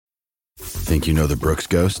Think you know the Brooks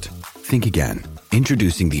Ghost? Think again.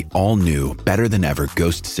 Introducing the all-new, better-than-ever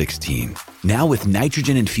Ghost 16. Now with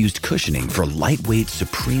nitrogen-infused cushioning for lightweight,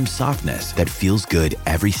 supreme softness that feels good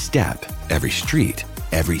every step, every street,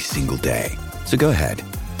 every single day. So go ahead,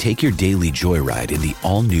 take your daily joyride in the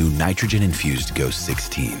all-new nitrogen-infused Ghost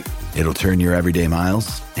 16. It'll turn your everyday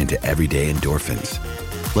miles into everyday endorphins.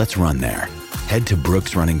 Let's run there. Head to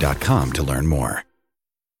brooksrunning.com to learn more.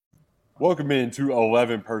 Welcome into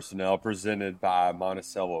 11 Personnel presented by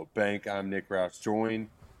Monticello Bank. I'm Nick Roush,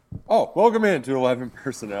 welcome into 11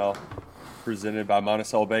 Personnel presented by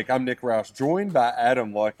Monticello Bank. I'm Nick Roush, joined by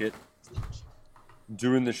Adam Luckett,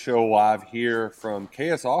 doing the show live here from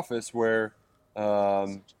KS office, where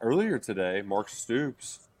earlier today, Mark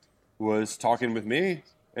Stoops was talking with me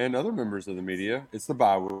and other members of the media. It's the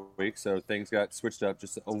bye week, so things got switched up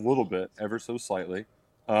just a little bit, ever so slightly.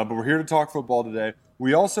 But we're here to talk football today.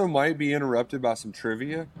 We also might be interrupted by some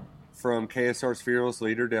trivia from KSR's fearless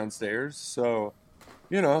leader downstairs. So,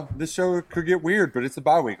 this show could get weird, but it's a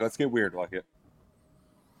bye week. Let's get weird like it.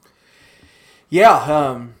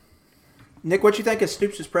 Yeah. Nick, what you think of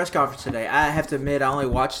Stoops' press conference today? I have to admit, I only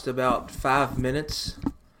watched about 5 minutes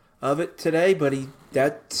of it today, but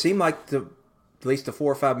that seemed like at least the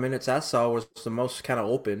 4 or 5 minutes I saw was the most kind of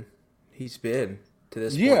open he's been to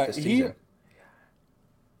this point this season.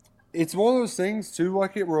 It's one of those things, too,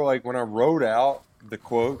 where, when I wrote out the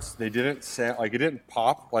quotes, they didn't sound, it didn't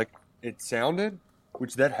pop like it sounded,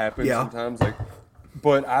 which that happens sometimes.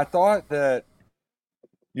 But I thought that,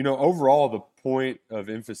 overall the point of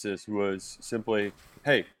emphasis was simply,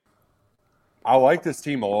 hey, I like this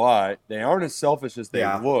team a lot. They aren't as selfish as they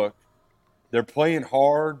look. They're playing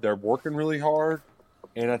hard. They're working really hard.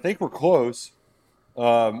 And I think we're close.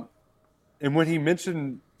 And when he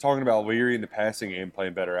mentioned talking about Leary in the passing game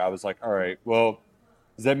playing better, I was like, all right, well,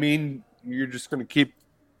 does that mean you're just going to keep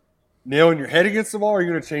nailing your head against the wall, or are you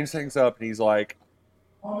going to change things up? And he's like,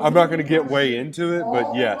 I'm not going to get way into it,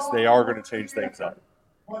 but yes, they are going to change things up.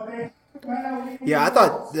 Yeah, I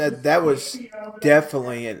thought that was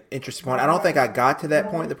definitely an interesting point. I don't think I got to that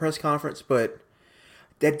point in the press conference, but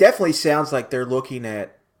that definitely sounds like they're looking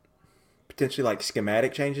at potentially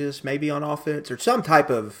schematic changes maybe on offense, or some type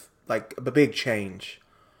of a big change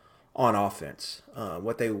on offense,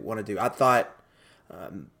 what they want to do. I thought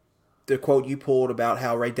the quote you pulled about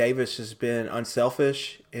how Ray Davis has been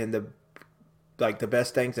unselfish and the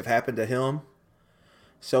best things have happened to him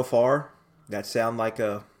so far, that sound like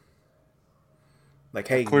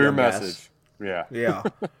hey, clear message. Guys. Yeah. Yeah.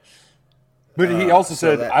 But he also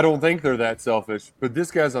said, I don't think they're that selfish, but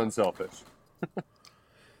this guy's unselfish.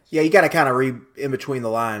 Yeah, you got to kind of read in between the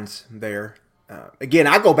lines there. Again,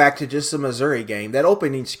 I go back to just the Missouri game. That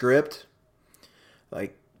opening script,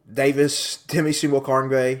 Davis, Timmy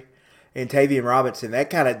Sumo-Karngbe, and Tavian Robinson,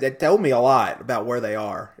 that told me a lot about where they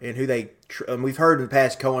are and who they. And we've heard in the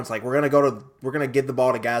past, Cohen's we're gonna give the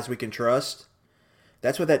ball to guys we can trust.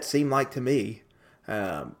 That's what that seemed like to me.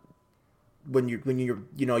 When your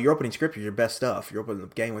opening script is your best stuff. You're opening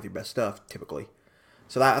the game with your best stuff typically.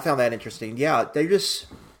 So I found that interesting. Yeah,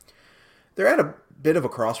 they're at a bit of a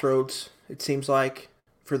crossroads, it seems like,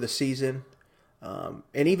 for the season. And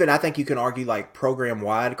even I think you can argue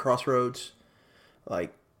program-wide crossroads.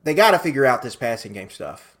 They got to figure out this passing game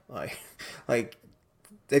stuff.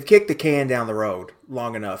 They've kicked the can down the road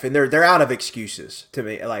long enough, and they're out of excuses to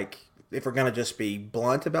me. If we're going to just be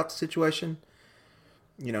blunt about the situation,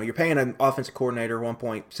 you're paying an offensive coordinator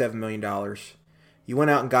 $1.7 million. You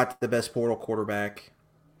went out and got the best portal quarterback.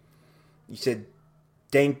 You said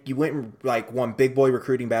you went and won big boy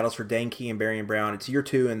recruiting battles for Dane Key and Barian Brown. It's year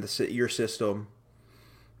 2 in your system.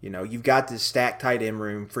 You've got this stacked tight end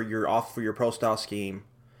room for your pro style scheme,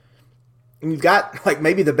 and you've got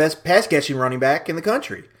maybe the best pass catching running back in the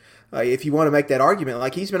country. If you want to make that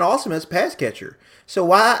argument, he's been awesome as a pass catcher. So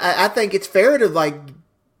why I think it's fair to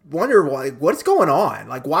wonder what's going on.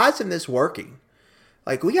 Why isn't this working?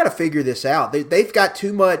 We got to figure this out. They've got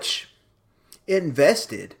too much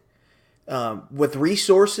invested. With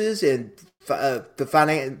resources and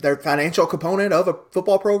their financial component of a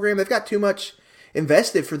football program, they've got too much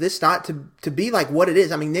invested for this not to be what it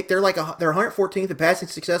is. I mean, Nick, they're they're 114th in passing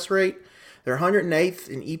success rate. They're 108th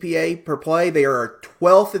in EPA per play. They are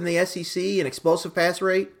 12th in the SEC in explosive pass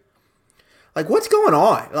rate. What's going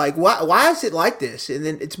on? Why is it like this? And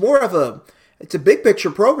then it's a big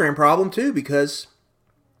picture program problem too, because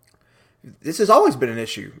this has always been an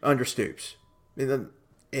issue under Stoops.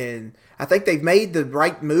 And I think they've made the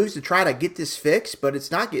right moves to try to get this fixed, but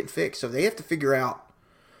it's not getting fixed. So they have to figure out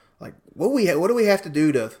what do we have to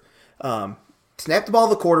do to snap the ball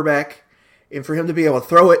to the quarterback and for him to be able to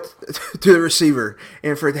throw it to the receiver,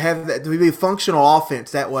 and for it to have that to be a functional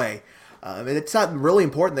offense that way. And it's something really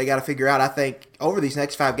important they got to figure out, I think, over these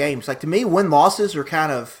next 5 games. Like, to me, win-losses are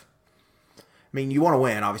kind of, I mean, you want to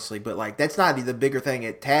win, obviously, but, like, that's not the bigger thing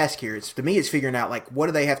at task here. To me, it's figuring out, like, what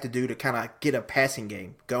do they have to do to kind of get a passing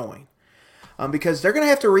game going? Because they're going to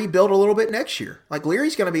have to rebuild a little bit next year. Like,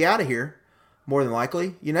 Leary's going to be out of here, more than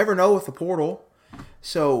likely. You never know with the portal.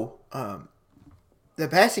 So, the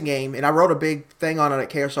passing game, and I wrote a big thing on it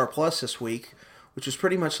at KSR Plus this week, which was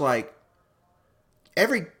pretty much like,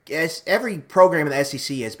 every program in the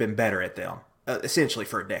SEC has been better at them, essentially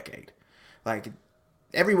for a decade. Like,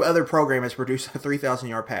 every other program has produced a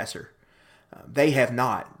 3,000-yard passer. They have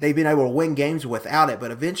not. They've been able to win games without it, but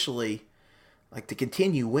eventually, like, to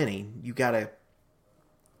continue winning, you gotta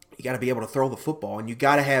be able to throw the football, and you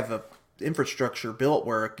gotta have a infrastructure built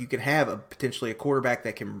where you can have potentially a quarterback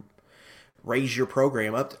that can raise your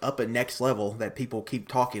program up a next level that people keep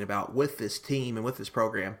talking about with this team and with this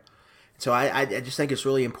program. So I just think it's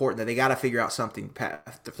really important that they got to figure out something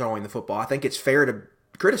throwing the football. I think it's fair to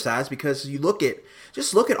criticize because you look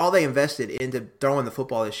at all they invested into throwing the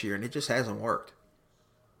football this year, and it just hasn't worked.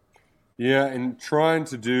 Yeah, and trying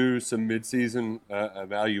to do some midseason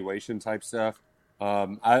evaluation type stuff.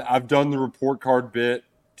 I've done the report card bit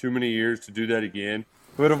too many years to do that again.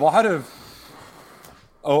 But a lot of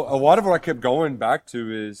what I kept going back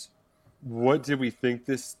to is, what did we think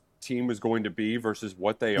this team was going to be versus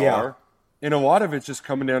what they are? And a lot of it's just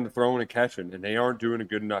coming down to throwing and catching, and they aren't doing a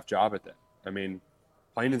good enough job at that. I mean,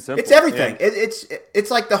 plain and simple. It's everything. It's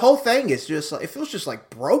like the whole thing is just like, it feels just like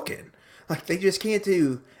broken. Like, they just can't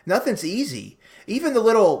do nothing's easy. Even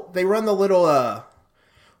they run the little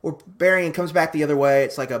where Berrien comes back the other way.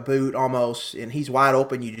 It's like a boot almost, and he's wide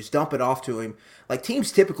open. You just dump it off to him. Like,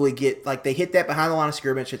 teams typically get, like, they hit that behind the line of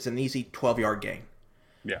scrimmage. It's an easy 12-yard gain.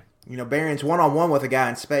 Yeah. You know, Berrien's one-on-one with a guy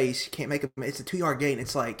in space. You can't make him. It's a 2-yard gain.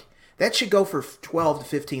 It's like, that should go for 12 to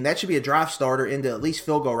 15. That should be a drive starter into at least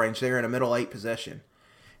field goal range there in a middle 8 possession.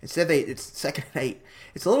 Instead, it's second and 8.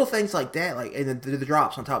 It's little things like that, like, and the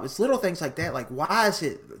drops on top. It's little things like that. Like, why is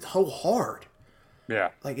it so hard? Yeah.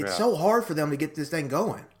 Like, it's so hard for them to get this thing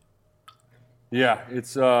going. Yeah,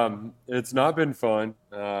 it's not been fun.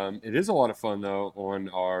 It is a lot of fun though on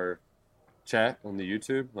our chat on the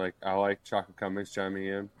YouTube. Like, I like Chocolate Cummings chiming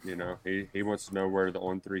in. You know, he wants to know where the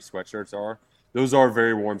On3 sweatshirts are. Those are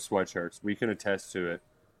very warm sweatshirts. We can attest to it.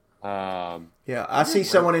 Yeah, I see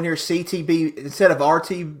someone in here, CTB, instead of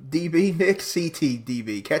RTDB, Nick,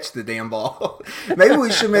 CTDB, catch the damn ball. Maybe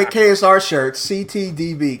we should make KSR shirts,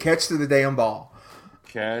 CTDB, catch the damn ball.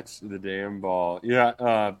 Catch the damn ball.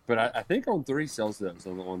 Yeah, but I think On3 sells those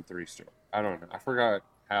on the On3 store. I don't know. I forgot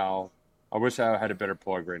how. I wish I had a better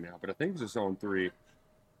plug right now, but I think it's just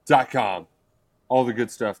On3.com. All the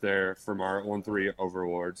good stuff there from our On3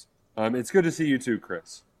 overlords. It's good to see you too,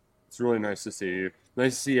 Chris. It's really nice to see you.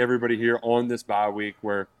 Nice to see everybody here on this bye week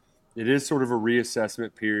where it is sort of a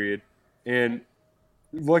reassessment period. And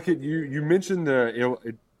look at you. You mentioned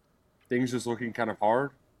things just looking kind of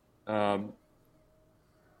hard.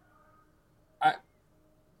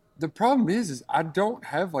 The problem is I don't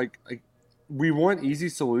have like we want easy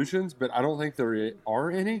solutions, but I don't think there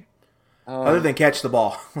are any. Other than catch the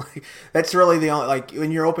ball, that's really the only, like,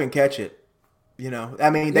 when you're open, catch it. You know, I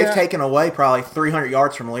mean, they've taken away probably 300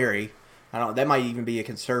 yards from Leary. That might even be a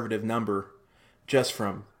conservative number just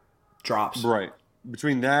from drops. Right.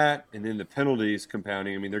 Between that and then the penalties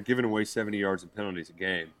compounding, I mean, they're giving away 70 yards in penalties a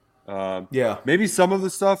game. Maybe some of the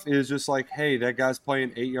stuff is just like, hey, that guy's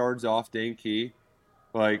playing 8 yards off Dane Key.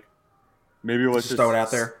 Like, maybe let's just throw it out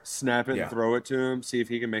there, snap it and throw it to him, see if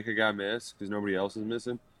he can make a guy miss because nobody else is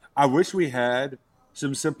missing. I wish we had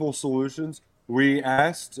some simple solutions. We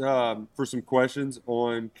asked for some questions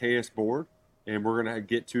on KS Board, and we're going to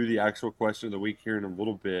get to the actual question of the week here in a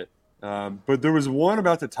little bit. But there was one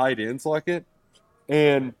about the tight ends like it,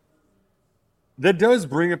 and that does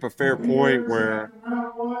bring up a fair point where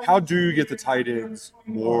how do you get the tight ends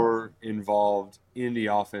more involved in the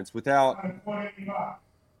offense without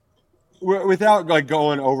like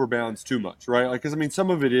going over bounds too much, right? Like, because I mean, some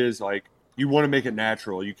of it is like you want to make it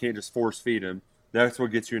natural. You can't just force feed them. That's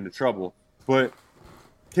what gets you into trouble. But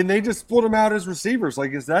can they just split them out as receivers?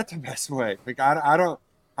 Like, is that the best way? Like, I don't.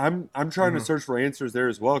 I'm trying to search for answers there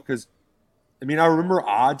as well because, I mean, I remember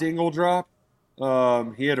Dingle drop.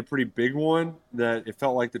 He had a pretty big one that it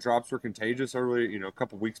felt like the drops were contagious early, a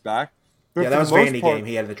couple weeks back. But that was Vandy game.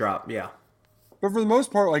 He had the drop, yeah. But for the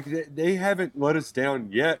most part, like, they haven't let us down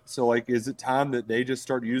yet. So, like, is it time that they just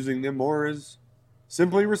start using them more as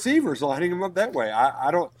simply receivers, lining them up that way? I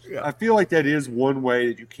don't. Yeah. I feel like that is one way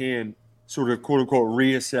that you can sort of quote unquote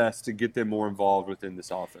reassess to get them more involved within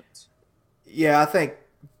this offense? Yeah, I think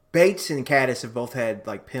Bates and Caddis have both had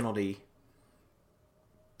like penalty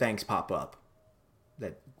things pop up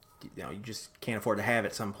that you just can't afford to have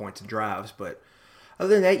at some points in drives. But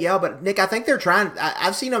other than that, yeah. But Nick, I think they're trying.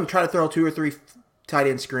 I've seen them try to throw 2 or 3 tight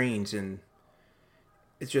end screens, and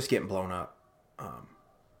it's just getting blown up.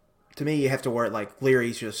 To me, you have to worry like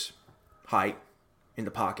Leary's just height in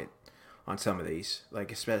the pocket on some of these.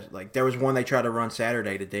 Like especially like there was one they tried to run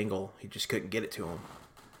Saturday to Dingle. He just couldn't get it to him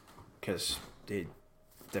because the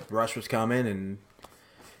rush was coming, and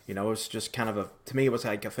it was just kind of to me it was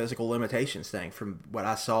like a physical limitations thing from what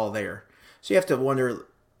I saw there. So you have to wonder,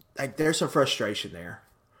 like there's some frustration there.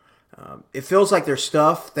 It feels like there's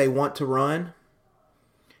stuff they want to run,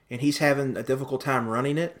 and he's having a difficult time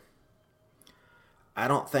running it. I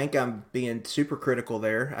don't think I'm being super critical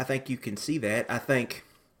there. I think you can see that. I think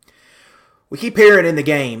we keep hearing in the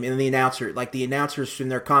game, in the announcers in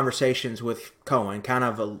their conversations with Cohen kind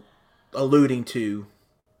of alluding to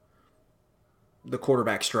the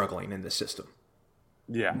quarterback struggling in the system.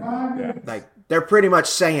 Yeah. Like they're pretty much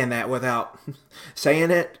saying that without saying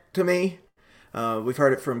it to me. We've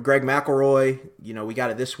heard it from Greg McElroy. We got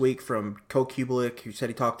it this week from Ko Kubelik, who said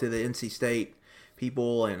he talked to the NC State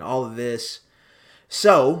people and all of this.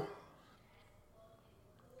 So,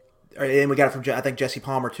 and we got it from, I think Jesse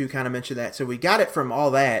Palmer too kind of mentioned that. So we got it from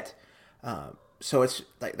all that. So it's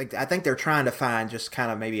like I think they're trying to find just kind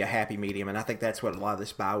of maybe a happy medium, and I think that's what a lot of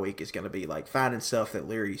this bye week is going to be, like finding stuff that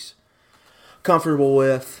Leary's comfortable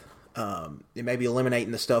with, and maybe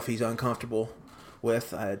eliminating the stuff he's uncomfortable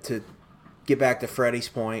with. To get back to Freddie's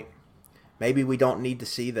point, maybe we don't need to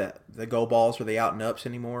see the go balls or the out and ups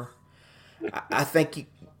anymore. I think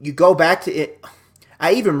you go back to it.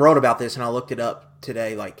 I even wrote about this and I looked it up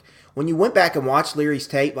today. Like when you went back and watched Leary's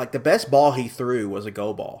tape, like the best ball he threw was a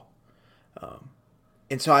go ball.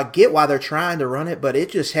 And so I get why they're trying to run it, but it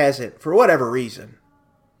just hasn't, for whatever reason,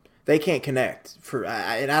 they can't connect.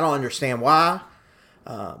 And I don't understand why,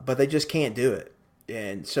 but they just can't do it.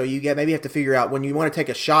 And so maybe have to figure out when you want to take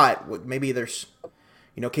a shot, maybe there's,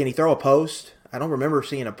 can he throw a post? I don't remember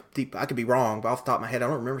seeing a deep, I could be wrong, but off the top of my head, I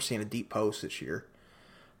don't remember seeing a deep post this year.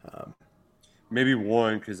 Maybe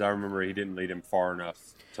one, because I remember he didn't lead him far enough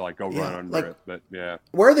to like go run under it. But yeah,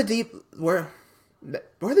 where are the deep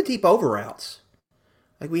over routes?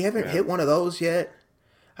 Like we haven't hit one of those yet.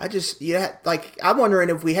 I'm wondering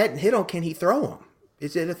if we hadn't hit them, can he throw them?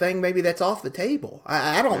 Is it a thing maybe that's off the table?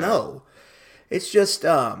 I don't know. It's just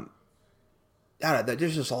I don't know.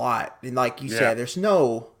 There's just a lot, and like you said, there's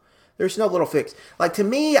no little fix. Like to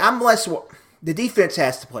me, I'm less. The defense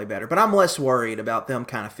has to play better, but I'm less worried about them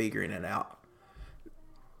kind of figuring it out.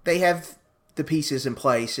 They have the pieces in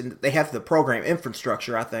place, and they have the program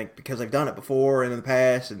infrastructure, I think, because they've done it before and in the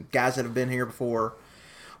past, and guys that have been here before,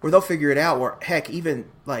 where they'll figure it out. Where heck, even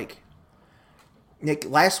like Nick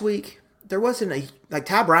last week, there wasn't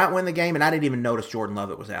Ty Bryant won the game, and I didn't even notice Jordan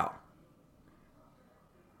Lovett was out.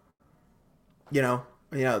 Yeah.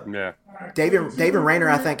 David Rayner,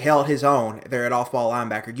 I think, held his own there at off-ball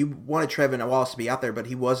linebacker. You wanted Trevin Wallace to be out there, but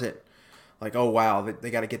he wasn't like, oh, wow, they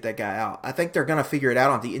got to get that guy out. I think they're going to figure it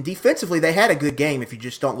out and defensively, they had a good game if you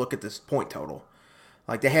just don't look at this point total.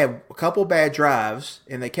 Like, they had a couple bad drives,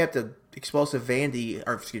 and they kept the explosive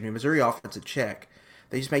Missouri offense in check.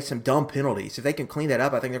 They just made some dumb penalties. If they can clean that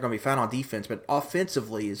up, I think they're going to be fine on defense. But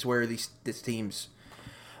offensively is where this team's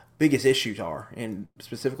biggest issues are, and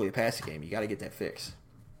specifically the passing game. You got to get that fixed.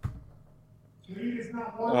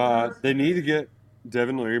 They need to get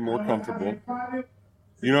Devin Leary more comfortable.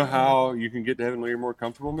 You know how you can get Devin Leary more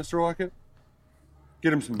comfortable, Mr. Lockett?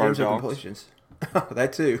 Get him some bird dogs.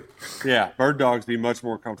 That too. Yeah, bird dogs be much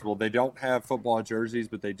more comfortable. They don't have football jerseys,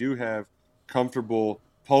 but they do have comfortable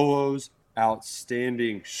polos,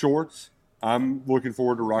 outstanding shorts. I'm looking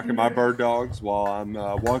forward to rocking my bird dogs while I'm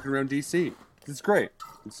walking around D.C. It's great.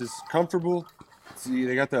 It's just comfortable. See,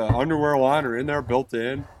 they got the underwear liner in there built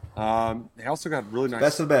in. They also got really nice.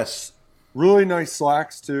 Best of the best. Really nice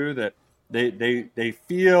slacks too. That they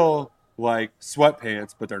feel like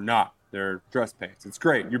sweatpants, but they're not. They're dress pants. It's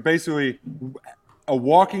great. You're basically a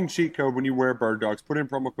walking cheat code when you wear bird dogs. Put in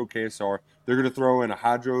promo code KSR. They're going to throw in a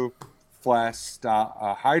hydro flask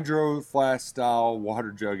style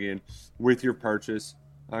water jug in with your purchase.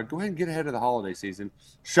 Go ahead and get ahead of the holiday season.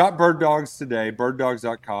 Shop Bird Dogs today.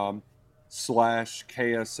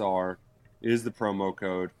 birddogs.com/KSR is the promo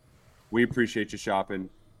code. We appreciate you shopping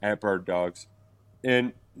at Bird Dogs.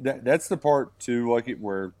 And that's the part, too,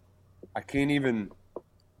 where I can't even –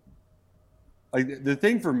 the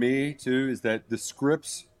thing for me, too, is that the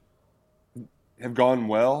scripts have gone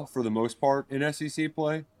well for the most part in SEC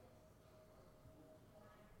play.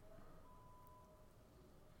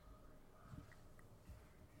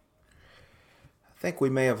 think we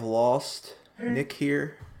may have lost Nick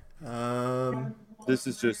here. This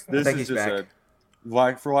is just for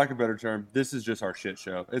lack of a better term, this is just our shit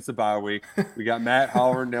show. It's a bye week. We got Matt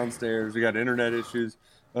hollering downstairs. We got internet issues.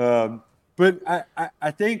 But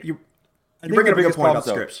I think you're bringing up a good point about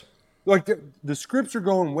scripts. Like the scripts are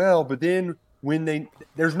going well, but then when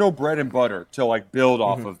there's no bread and butter to like build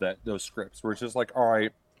off of those scripts, where it's just like, all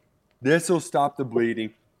right, this will stop the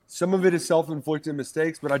bleeding. Some of it is self-inflicted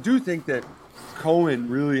mistakes, but I do think that Cohen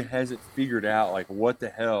really hasn't figured out like what the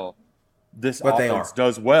hell this offense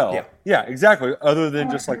does well. Yeah, exactly. Other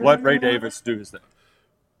than just like let Ray Davis do his thing.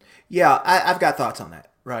 Yeah, I've got thoughts on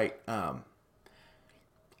that. Right.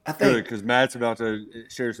 I think good, because Matt's about to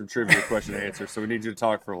share some trivia question and answer, so we need you to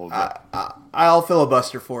talk for a little bit. I'll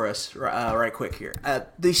filibuster for us right quick here.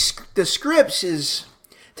 The scripts is,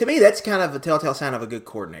 to me, that's kind of a telltale sign of a good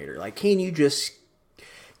coordinator. Like, can you just,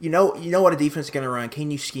 you know what a defense is going to run? Can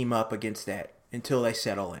you scheme up against that until they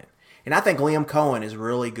settle in? And I think Liam Cohen is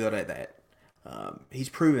really good at that. He's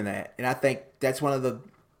proven that, and I think that's one of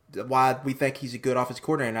the why we think he's a good offensive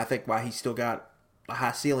coordinator, and I think why he's still got a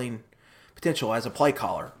high ceiling potential as a play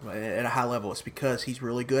caller at a high level. It's because he's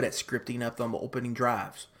really good at scripting up them opening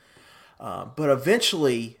drives. But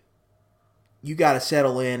eventually, you got to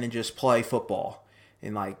settle in and just play football.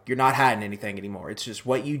 And, like, you're not hiding anything anymore. It's just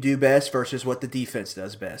what you do best versus what the defense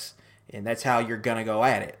does best. And that's how you're going to go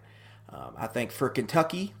at it. I think for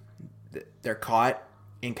Kentucky, they're caught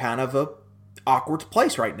in kind of a awkward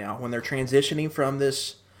place right now when they're transitioning from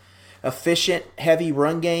this efficient, heavy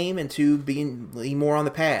run game into being more on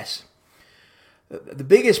the pass. The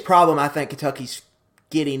biggest problem I think Kentucky's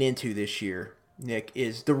getting into this year, Nick,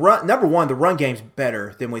 is the run. Number one, the run game's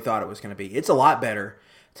better than we thought it was going to be. It's a lot better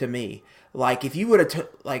to me. Like, if you would have,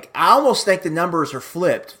 I almost think the numbers are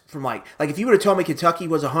flipped from like if you would have told me Kentucky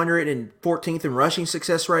was 114th in rushing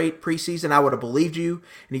success rate preseason, I would have believed you.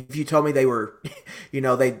 And if you told me they were,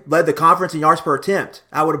 they led the conference in yards per attempt,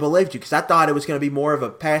 I would have believed you, because I thought it was going to be more of a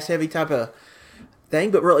pass-heavy type of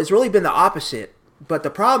thing. But really, it's really been the opposite. But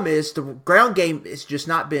the problem is the ground game has just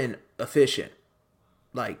not been efficient.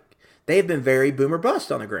 Like, they've been very boom or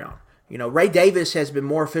bust on the ground. Ray Davis has been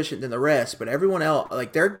more efficient than the rest, but everyone else,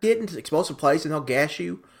 like, they're getting explosive plays and they'll gas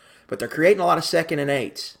you, but they're creating a lot of 2nd and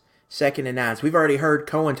 8s, 2nd and 9s. We've already heard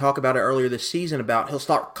Cohen talk about it earlier this season about he'll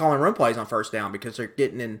start calling run plays on first down because they're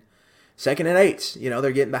getting in 2nd and 8s.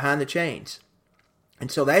 They're getting behind the chains.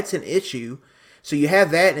 And so that's an issue. So you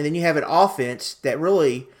have that, and then you have an offense that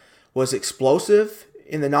really was explosive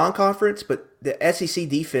in the non-conference, but the SEC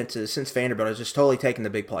defenses since Vanderbilt has just totally taken the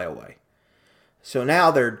big play away. So now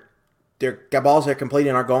they're got balls they're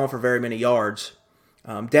completing aren't going for very many yards.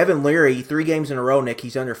 Devin Leary, 3 games in a row, Nick,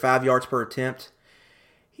 he's under 5 yards per attempt.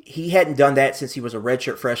 He hadn't done that since he was a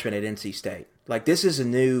redshirt freshman at NC State. Like, this is a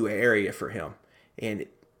new area for him. And,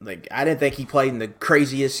 like, I didn't think he played in the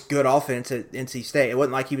craziest good offense at NC State. It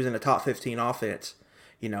wasn't like he was in a top 15 offense.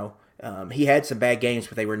 He had some bad games,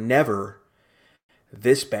 but they were never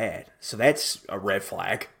this bad. So that's a red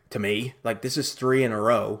flag to me. Like, this is 3 in a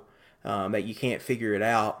row that you can't figure it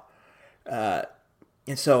out.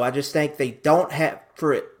 And so I just think they don't have,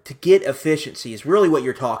 for it to get efficiency is really what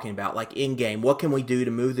you're talking about, like in game. What can we do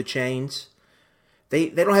to move the chains? They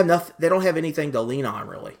don't have enough. They don't have anything to lean on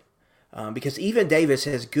really, because even Davis,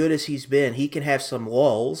 as good as he's been, he can have some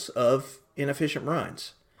lulls of inefficient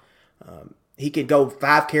runs. He can go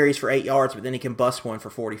 5 carries for 8 yards, but then he can bust one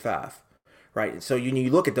for 45. Right, and so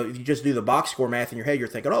you look at if you just do the box score math in your head, you're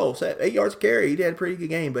thinking, oh, 8 yards a carry, he had a pretty good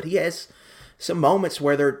game, but he has some moments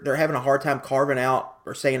where they're having a hard time carving out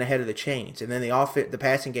or staying ahead of the chains, and then the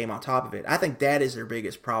passing game on top of it. I think that is their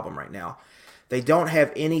biggest problem right now. They don't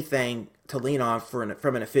have anything to lean on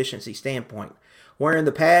from an efficiency standpoint. Where in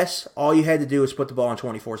the past, all you had to do was put the ball in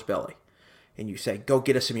 24's belly, and you say, "Go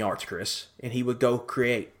get us some yards, Chris," and he would go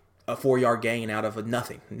create a 4-yard gain out of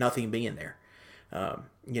nothing being there.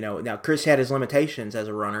 Now Chris had his limitations as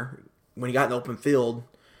a runner. When he got in the open field,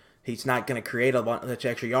 he's not going to create a bunch of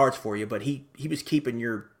extra yards for you, but he was keeping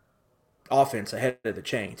your offense ahead of the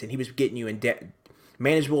chains, and he was getting you in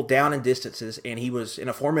manageable down and distances, and he was in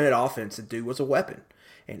a 4-minute offense. The dude was a weapon,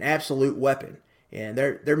 an absolute weapon, and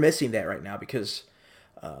they're missing that right now because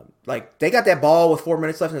they got that ball with 4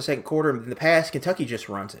 minutes left in the second quarter, and in the past, Kentucky just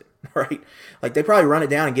runs it, right? Like, they probably run it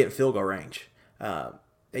down and get in field goal range.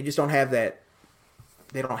 They just don't have that.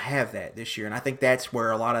 They don't have that this year, and I think that's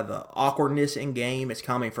where a lot of the awkwardness in game is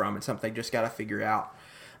coming from, and something they just got to figure out.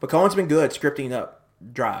 But Cohen's been good scripting up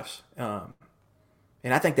drives, and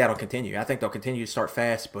I think that'll continue. I think they'll continue to start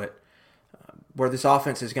fast, but where this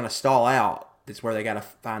offense is going to stall out is where they got to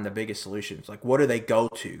find the biggest solutions. Like, what do they go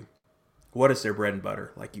to? What is their bread and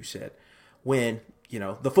butter, like you said? when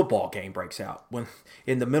the football game breaks out, when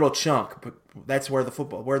in the middle chunk. But that's where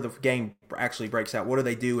the game actually breaks out. What do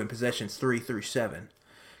they do in possessions 3 through 7?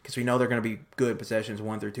 Because we know they're going to be good in possessions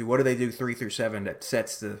 1 through 2. What do they do 3 through 7 that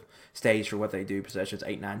sets the stage for what they do possessions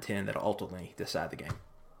 8, 9, 10 that'll ultimately decide the game?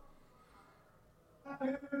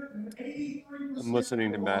 I'm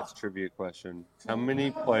listening to Matt's trivia question. How many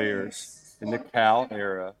players in the Cal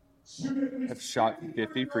era have shot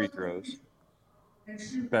 50 free throws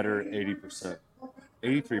better at 80%?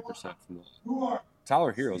 83% from them.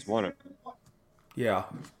 Tyler Hero's one of them. Yeah.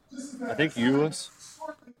 I think Ulis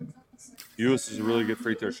is a really good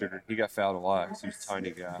free throw shooter. He got fouled a lot because he's a tiny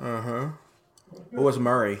guy. Uh-huh. What was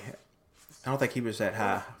Murray? I don't think he was that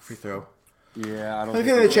high free throw. Yeah, I don't think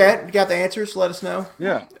in the chat, you got the answers? Let us know.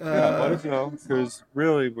 Yeah, let us know. Because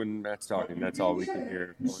really, when Matt's talking, that's all we can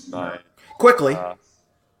hear. Quickly.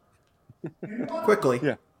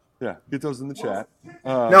 Quickly. Yeah, get those in the chat.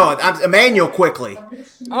 No, I'm Emmanuel quickly.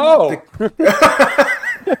 Oh!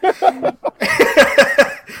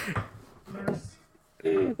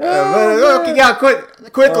 Look, you got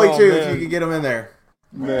quickly too, if you can get them in there.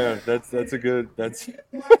 Man, that's a good. That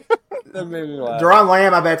made me laugh. Deron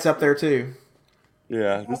Lamb, I bet's up there too.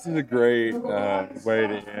 Yeah, this is a great way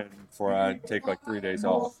to end before I take like 3 days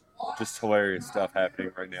off. Just hilarious stuff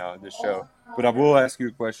happening right now in this show. But I will ask you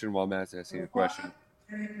a question while Matt's asking a question.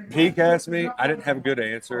 Peak asked me. I didn't have a good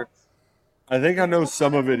answer. I think I know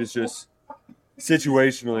some of it is just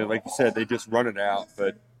situationally, like you said, they just run it out.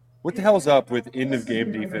 But what the hell's up with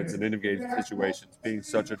end-of-game defense and end-of-game situations being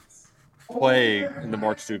such a plague in the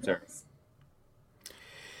Mark Stoops era?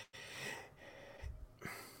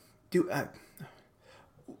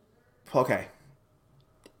 Okay.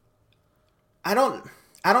 I don't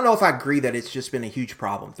know if I agree that it's just been a huge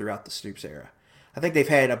problem throughout the Stoops era. I think they've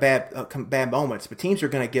had bad moments, but teams are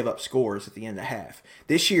going to give up scores at the end of the half.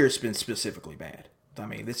 This year has been specifically bad. I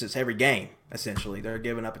mean, this is every game, essentially. They're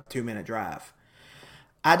giving up a 2-minute drive.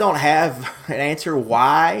 I don't have an answer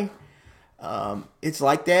why it's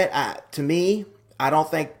like that. To me, I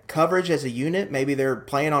don't think coverage as a unit, maybe they're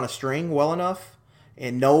playing on a string well enough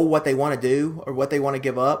and know what they want to do or what they want to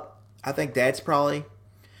give up. I think that's probably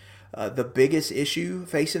the biggest issue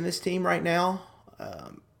facing this team right now.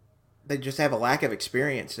 They just have a lack of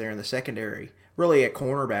experience there in the secondary, really at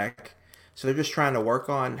cornerback. So they're just trying to work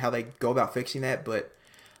on how they go about fixing that. But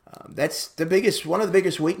that's one of the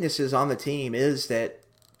biggest weaknesses on the team is that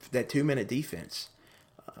 2-minute defense.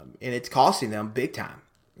 And it's costing them big time.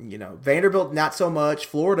 Vanderbilt, not so much.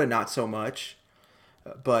 Florida, not so much.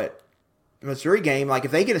 But Missouri game, like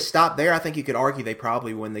if they get a stop there, I think you could argue they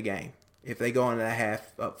probably win the game. If they go into the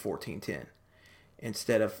half up 14-10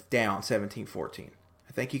 instead of down 17-14.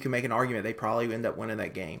 I think you can make an argument they probably end up winning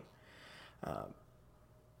that game.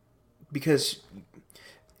 Because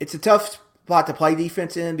it's a tough spot to play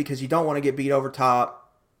defense in because you don't want to get beat over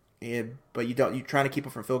top, but you're trying to keep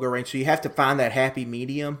it from field goal range. So you have to find that happy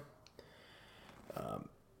medium.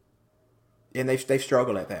 And they've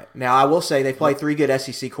struggled at that. Now, I will say they play 3 good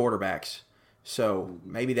SEC quarterbacks. So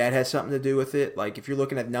maybe that has something to do with it. Like if you're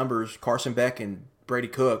looking at numbers, Carson Beck and Brady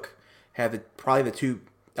Cook have probably the two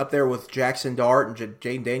up there with Jackson Dart and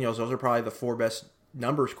Jaden Daniels. Those are probably the 4 best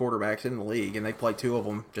numbers quarterbacks in the league, and they play 2 of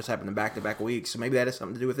them just happened to back-to-back weeks. So maybe that has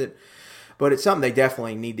something to do with it. But it's something they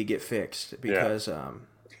definitely need to get fixed because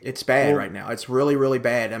it's bad right now. It's really, really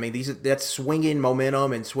bad. I mean, that's swinging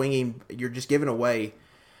momentum and swinging. You're just giving away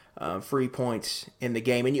free points in the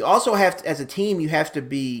game. And you also have to, as a team, you have to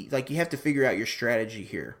figure out your strategy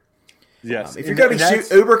here. Yes. If you're going to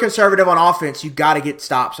be uber conservative on offense, you got to get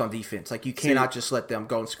stops on defense. Like you cannot just let them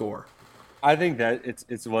go and score. I think that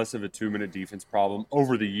it's less of a 2-minute defense problem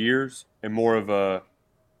over the years and more of a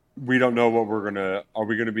we don't know what are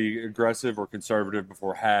we gonna be aggressive or conservative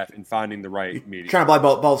before half and finding the right medium. Trying to play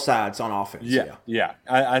both sides on offense. Yeah.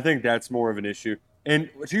 I think that's more of an issue. And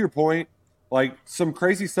to your point, like some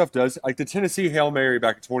crazy stuff does, like the Tennessee Hail Mary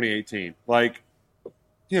back in 2018. Like,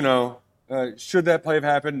 should that play have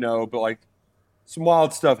happened? No, but like some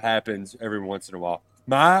wild stuff happens every once in a while.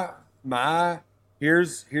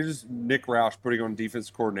 Here's Nick Roush putting on defense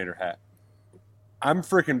coordinator hat. I'm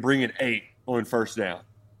freaking bringing 8 on first down,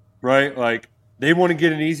 right? Like they want to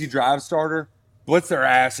get an easy drive starter, blitz their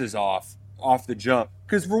asses off the jump.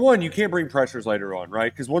 Because for one, you can't bring pressures later on,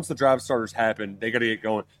 right? Because once the drive starters happen, they got to get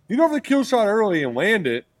going. You go for the kill shot early and land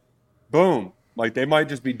it, boom. Like they might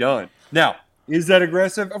just be done. Now, is that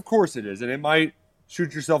aggressive? Of course it is. And it might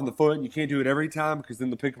shoot yourself in the foot. And you can't do it every time because then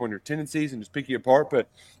they'll pick up on your tendencies and just pick you apart. But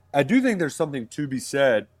I do think there's something to be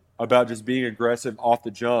said about just being aggressive off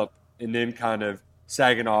the jump and then kind of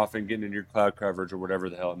sagging off and getting in your cloud coverage or whatever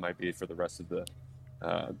the hell it might be for the rest of the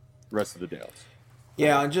rest of the downs.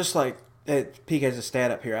 Yeah, and just like Peak has a stat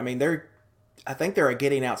up here. I mean, I think they're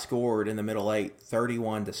getting outscored in the middle eight,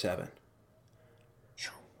 31-7.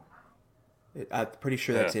 I'm pretty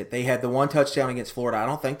sure that's it. They had the one touchdown against Florida. I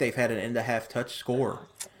don't think they've had an end-of-half touch score.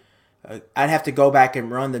 I'd have to go back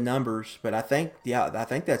and run the numbers, but I think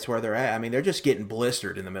that's where they're at. I mean, they're just getting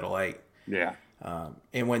blistered in the middle eight. Yeah.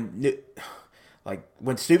 And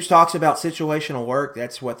when Stoops talks about situational work,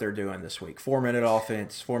 that's what they're doing this week. 4-minute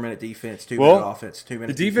offense, 4-minute defense, 2-minute offense,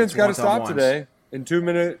 2-minute. The defense got to stop today in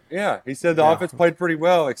 2-minute. Yeah, he said the offense played pretty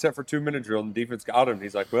well except for 2-minute drill, and the defense got him.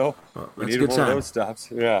 He's like, well we needed one of those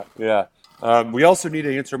stops. Yeah. We also need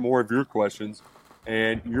to answer more of your questions.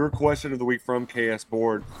 And your question of the week from KS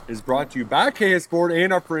Board is brought to you by KS Board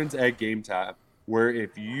and our friends at Game Time, where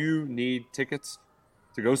if you need tickets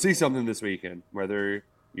to go see something this weekend, whether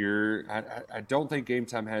I don't think Game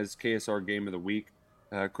Time has KSR Game of the Week,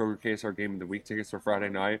 Kroger KSR Game of the Week tickets for Friday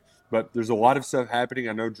night, but there's a lot of stuff happening.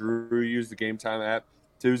 I know Drew used the Game Time app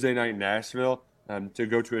Tuesday night in Nashville to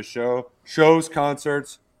go to a shows,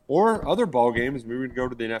 concerts, or other ball games. We would go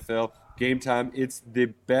to the NFL. Game Time, it's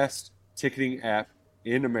the best ticketing app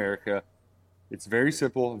in America. It's very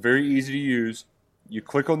simple, very easy to use. You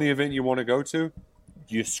click on the event you want to go to.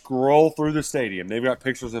 You scroll through the stadium. They've got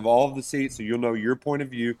pictures of all of the seats, so you'll know your point of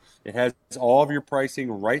view. It has all of your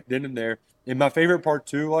pricing right then and there. And my favorite part,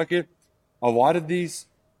 too, a lot of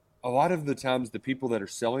the times the people that are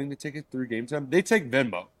selling the ticket through Game Time, they take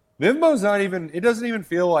Venmo. Venmo's it doesn't even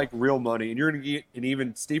feel like real money, and you're going to get an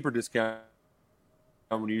even steeper discount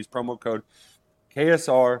when you use promo code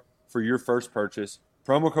KSR for your first purchase.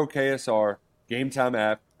 Promo code KSR, Game Time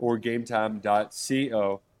app, or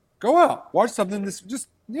gametime.co. Go out, watch something. Just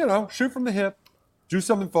shoot from the hip, do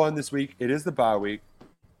something fun this week. It is the bye week.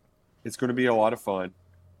 It's going to be a lot of fun.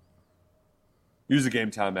 Use the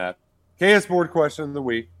Game Time app. KS Board question of the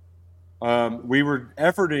week. We were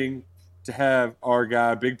efforting to have our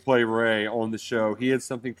guy Big Play Ray on the show. He had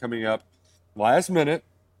something coming up last minute,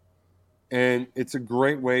 and it's a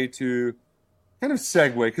great way to kind of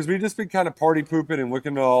segue because we've just been kind of party pooping and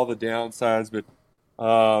looking at all the downsides, but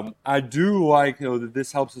I do like that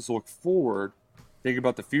this helps us look forward, think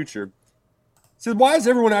about the future. So why is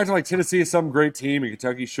everyone acting like Tennessee is some great team and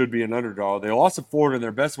Kentucky should be an underdog? They lost to Florida in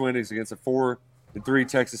their best winnings against a 4-3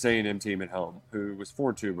 Texas A&M team at home, who was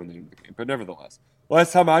 4-2 when they won the game. But nevertheless,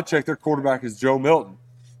 last time I checked, their quarterback is Joe Milton.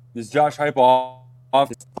 This Josh Heupel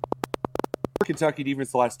offense, Kentucky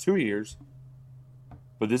defense the last 2 years,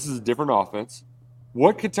 but this is a different offense.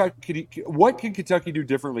 What can Kentucky do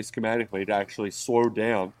differently schematically to actually slow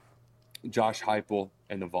down Josh Heupel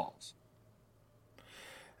and the Vols?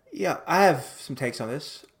 Yeah, I have some takes on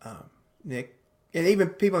this, Nick. And even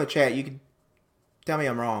people in the chat, you can tell me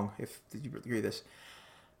I'm wrong if you agree with this.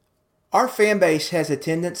 Our fan base has a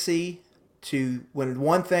tendency to, when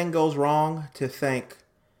one thing goes wrong, to think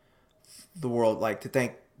the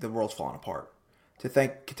world's falling apart. To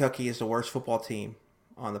think Kentucky is the worst football team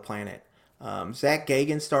on the planet. Zach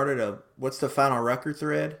Gagan started what's the final record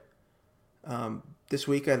thread this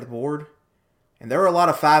week at the board, and there were a lot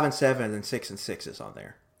of 5-7 and 6-6s on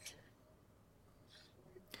there.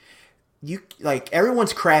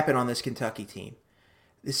 Everyone's crapping on this Kentucky team.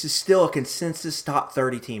 This is still a consensus top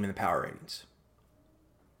 30 team in the power ratings.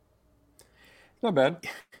 Not bad.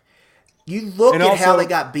 You look at how they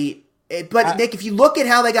got beat. But Nick, if you look at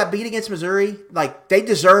how they got beat against Missouri, they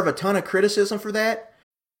deserve a ton of criticism for that.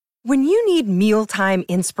 When you need mealtime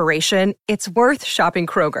inspiration, it's worth shopping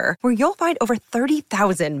Kroger, where you'll find over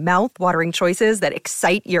 30,000 mouth-watering choices that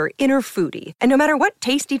excite your inner foodie. And no matter what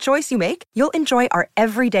tasty choice you make, you'll enjoy our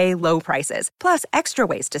everyday low prices, plus extra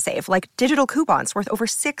ways to save, like digital coupons worth over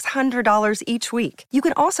 $600 each week. You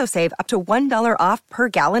can also save up to $1 off per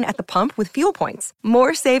gallon at the pump with fuel points.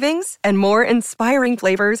 More savings and more inspiring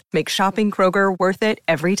flavors make shopping Kroger worth it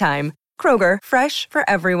every time. Kroger, fresh for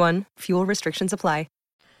everyone. Fuel restrictions apply.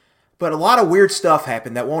 But a lot of weird stuff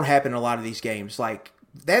happened that won't happen in a lot of these games.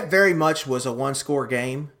 That very much was a one-score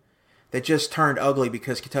game that just turned ugly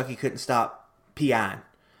because Kentucky couldn't stop PIing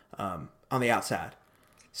on the outside.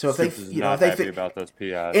 So if happy about those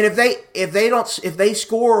PIs, and if they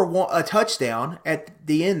score a touchdown at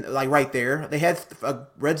the end, right there, they had a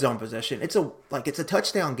red zone possession. It's a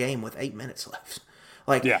touchdown game with 8 minutes left.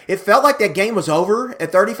 It felt like that game was over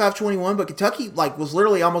at 35-21, but Kentucky was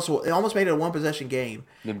literally almost made it a one-possession game.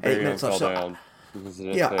 Then fell down.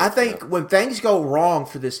 I think when things go wrong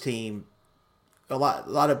for this team, a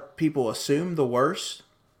lot of people assume the worst.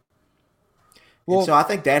 Well, so I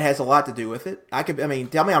think that has a lot to do with it.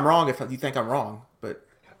 Tell me I'm wrong if you think I'm wrong, but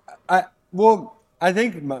I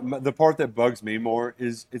think the part that bugs me more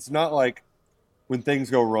is it's not like when things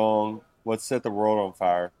go wrong, let's set the world on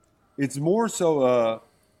fire. It's more so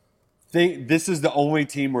this is the only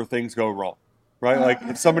team where things go wrong, right? Like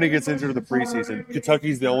if somebody gets injured in the preseason,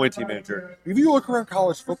 Kentucky's the only team injured. If you look around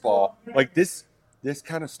college football, like this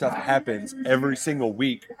kind of stuff happens every single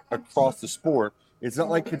week across the sport. It's not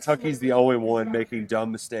like Kentucky's the only one making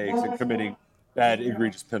dumb mistakes and committing bad,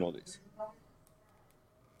 egregious penalties.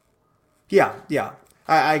 Yeah.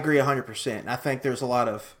 I agree 100%. I think there's a lot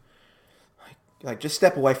of, like just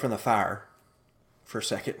step away from the fire for a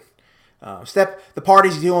second. The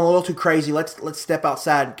party's doing a little too crazy. Let's step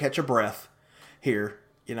outside and catch a breath here.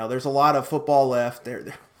 There's a lot of football left.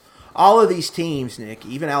 All of these teams, Nick,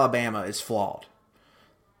 even Alabama, is flawed.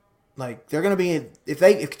 Like they're going to be if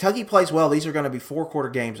Kentucky plays well, these are going to be 4-quarter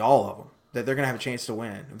games, all of them that they're going to have a chance to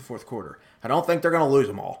win in the fourth quarter. I don't think they're going to lose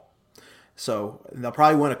them all, so they'll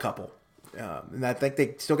probably win a couple. And I think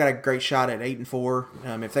they still got a great shot at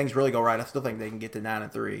 8-4. If things really go right, I still think they can get to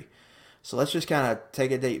 9-3. So let's just kind of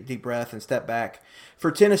take a deep breath and step back. For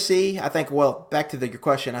Tennessee, I think. Well, back to your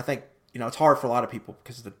question, I think it's hard for a lot of people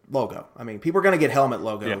because of the logo. I mean, people are going to get helmet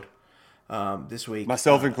logoed. Yeah. This week,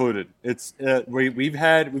 myself included. It's we've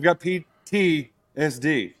got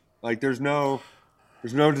PTSD. Like there's no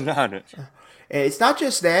denying it. It's not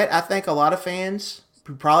just that. I think a lot of fans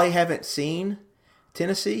who probably haven't seen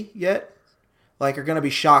Tennessee yet, like, are going to be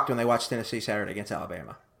shocked when they watch Tennessee Saturday against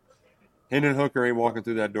Alabama. Hendon Hooker ain't walking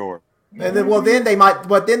through that door. And then they might,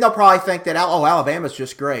 but then they'll probably think that Alabama's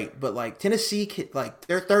just great. But like Tennessee, like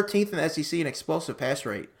they're 13th in the SEC in explosive pass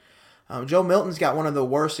rate. Joe Milton's got one of the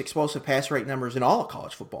worst explosive pass rate numbers in all of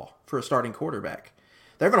college football for a starting quarterback.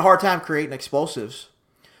 They're having a hard time creating explosives,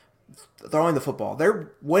 throwing the football.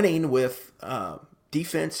 They're winning with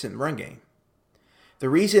defense and run game. The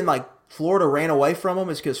reason like Florida ran away from them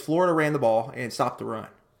is because Florida ran the ball and stopped the run.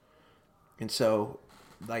 And so,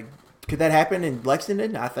 like, could that happen in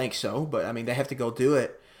Lexington? I think so, but I mean they have to go do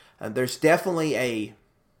it. There's definitely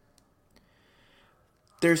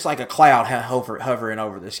there's like a cloud hovering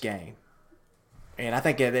over this game. And I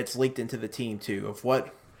think that's leaked into the team, too, of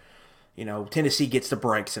what, Tennessee gets the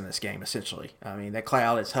breaks in this game, essentially. I mean, that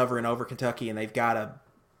cloud is hovering over Kentucky, and they've got to,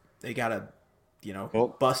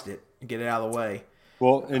 bust it and get it out of the way.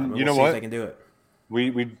 Well, and we'll see if they can do it.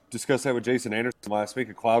 We discussed that with Jason Anderson last week.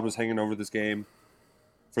 A cloud was hanging over this game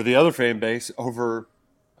for the other fan base over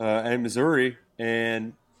at Missouri,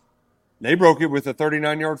 and they broke it with a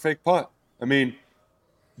 39-yard fake punt. I mean,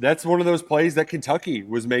 that's one of those plays that Kentucky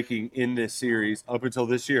was making in this series up until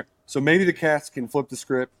this year. So maybe the Cats can flip the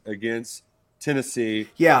script against Tennessee.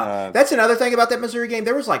 Yeah, that's another thing about that Missouri game.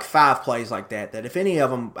 There was like 5 plays like that if any of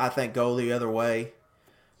them, I think, go the other way,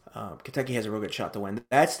 Kentucky has a real good shot to win.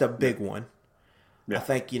 That's the big one. Yeah. I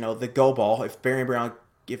think, the go ball, if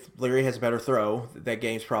Leary has a better throw, that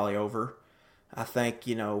game's probably over. I think,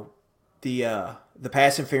 the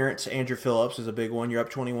pass interference, Andrew Phillips, is a big one. You're up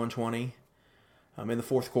 21-20. In the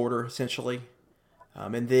fourth quarter, essentially.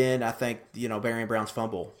 And then I think, Barian Brown's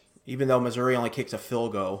fumble. Even though Missouri only kicks a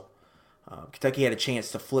field goal, Kentucky had a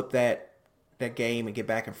chance to flip that game and get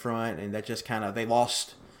back in front, and that just they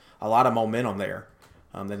lost a lot of momentum there.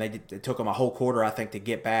 Then it took them a whole quarter, I think, to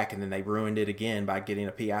get back, and then they ruined it again by getting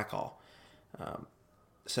a PI call.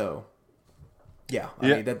 Yeah. I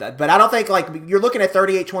mean, but I don't think, you're looking at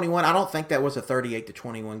 38-21. I don't think that was a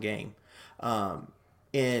 38-21 game.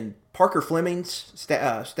 In Parker Fleming's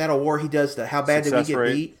Stat War, he does the how bad success did we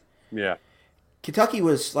get beat? Yeah. Kentucky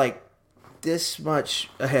was this much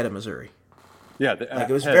ahead of Missouri. Yeah. It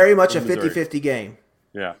was very much a 50-50 game.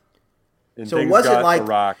 Yeah. And so it wasn't like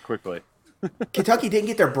awry quickly. Kentucky didn't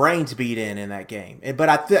get their brains beat in that game.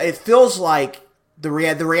 But it feels like the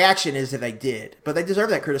reaction is that they did. But they deserve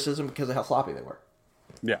that criticism because of how sloppy they were.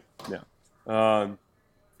 Yeah.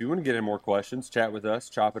 If you want to get in more questions, chat with us,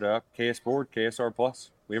 chop it up. KS Board, KSR Plus.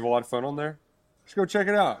 We have a lot of fun on there. You should go check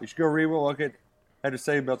it out. You should go read what Luckett had to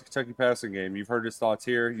say about the Kentucky passing game. You've heard his thoughts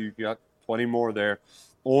here. You've got plenty more there.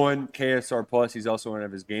 On KSR Plus, he's also going to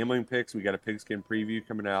have his gambling picks. We got a pigskin preview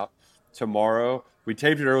coming out tomorrow. We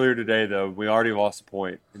taped it earlier today, though. We already lost a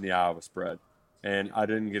point in the Iowa spread, and I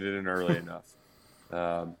didn't get it in early enough.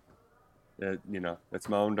 That's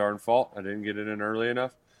my own darn fault. I didn't get it in early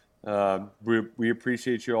enough. We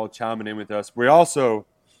appreciate you all chiming in with us.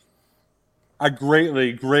 I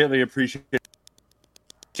greatly appreciate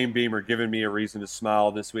Shane Beamer giving me a reason to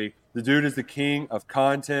smile this week. The dude is the king of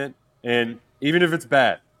content, and even if it's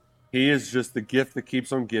bad, he is just the gift that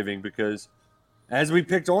keeps on giving, because as we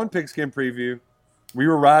picked on Pigskin Preview, we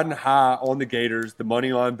were riding high on the Gators. The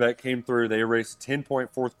money line bet came through. They erased a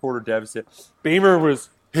 10-point fourth quarter deficit. Beamer was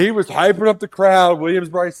hyping up the crowd,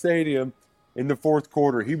 Williams-Brice Stadium, in the fourth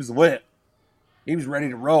quarter. He was lit. He was ready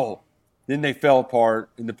to roll. Then they fell apart.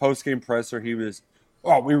 In the post-game presser, he was,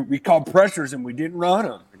 we called pressures and we didn't run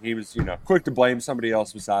them. And he was, quick to blame somebody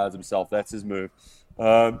else besides himself. That's his move.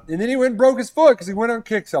 And then he went and broke his foot because he went and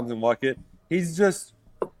kicked something like it. He's just,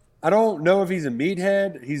 I don't know if he's a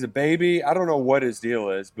meathead. He's a baby. I don't know what his deal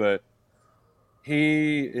is, but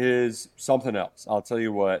he is something else. I'll tell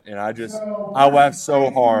you what. And I laughed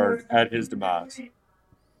so hard at his demise.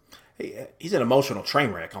 He's an emotional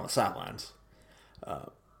train wreck on the sidelines.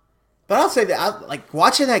 But I'll say that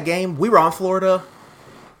watching that game, we were on Florida,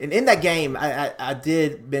 and in that game, I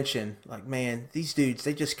did mention, man, these dudes,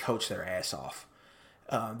 they just coach their ass off.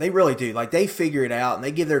 They really do. They figure it out, and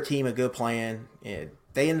they give their team a good plan, and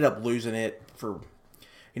they ended up losing it for,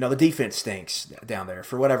 the defense stinks down there.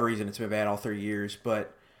 For whatever reason, it's been bad all 3 years.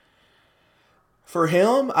 But for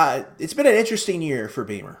him, it's been an interesting year for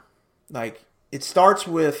Beamer. It starts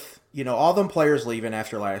with, all them players leaving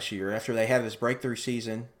after last year, after they have this breakthrough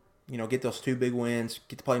season, get those 2 big wins,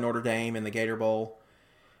 get to play Notre Dame in the Gator Bowl.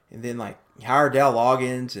 And then, hire Dale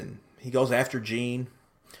Loggins, and he goes after Gene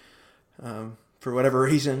for whatever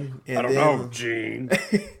reason. And I don't know, Gene.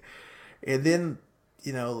 And then,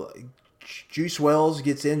 Juice Wells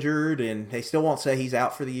gets injured, and they still won't say he's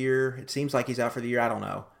out for the year. It seems like he's out for the year. I don't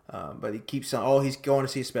know. But he keeps on, he's going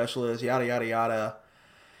to see a specialist, yada, yada, yada.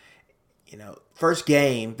 First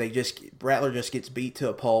game, Rattler just gets beat to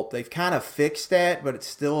a pulp. They've kind of fixed that, but it's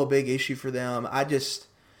still a big issue for them.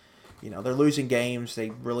 They're losing games they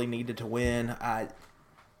really needed to win. I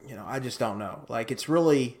just don't know. It's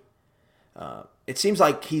really, it seems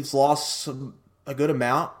like he's lost a good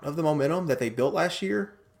amount of the momentum that they built last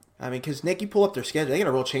year. Because Nick, you pull up their schedule, they got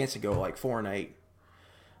a real chance to go 4-8.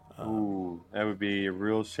 Ooh, that would be a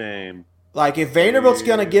real shame. If Vanderbilt's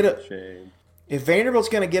going to get If Vanderbilt's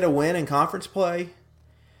going to get a win in conference play,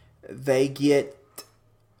 they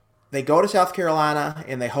go to South Carolina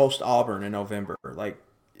and they host Auburn in November.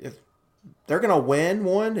 If they're going to win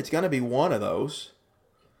one, it's going to be one of those.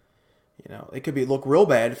 It could look real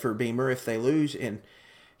bad for Beamer if they lose. And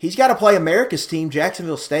he's got to play America's team,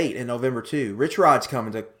 Jacksonville State, in November too. Rich Rod's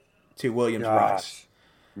coming to Williams-Brice.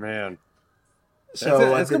 Man.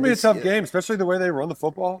 So it's going to be a tough game, especially the way they run the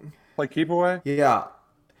football, play keep away. Yeah.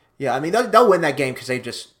 Yeah, they'll win that game because they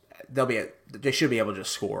should be able to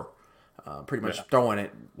just score, pretty much throwing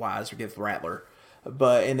it wise against Rattler,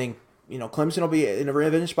 and then Clemson will be in a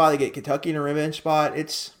revenge spot. They get Kentucky in a revenge spot.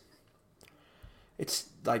 It's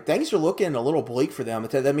things are looking a little bleak for them.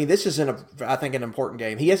 This isn't I think an important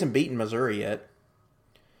game. He hasn't beaten Missouri yet,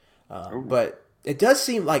 but it does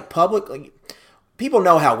seem like people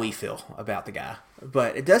know how we feel about the guy,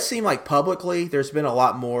 but it does seem like publicly there's been a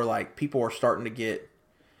lot more people are starting to get.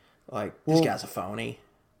 This guy's a phony.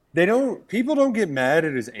 People don't get mad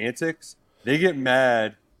at his antics. They get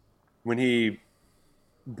mad when he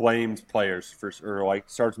blames players or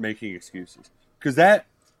starts making excuses. Because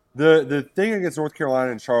the thing against North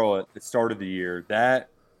Carolina and Charlotte that started the year,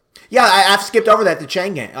 I've skipped over that, the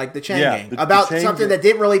chain game, the chain game. About something that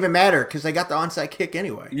didn't really even matter because they got the onside kick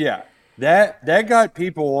anyway. Yeah. That got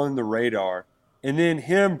people on the radar. And then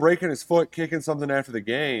him breaking his foot, kicking something after the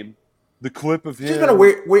game. The clip of him.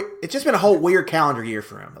 It's just been a whole weird calendar year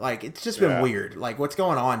for him. It's just been weird. What's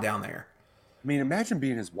going on down there? Imagine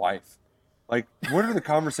being his wife. What are the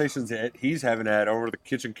conversations that he's having over the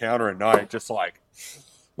kitchen counter at night? Just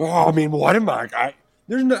what am I?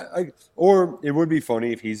 There's no, or it would be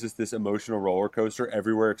funny if he's just this emotional roller coaster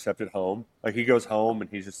everywhere except at home. He goes home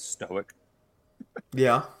and he's just stoic.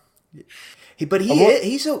 Yeah.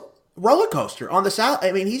 He's a roller coaster on the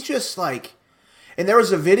side. He's just and there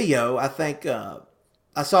was a video, I think,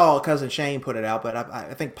 I saw Cousin Shane put it out, but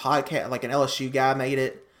I think podcast, an LSU guy made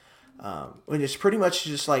it. And it's pretty much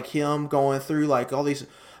just him going through all these,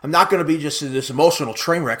 I'm not going to be just this emotional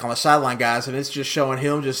train wreck on the sideline, guys, and it's just showing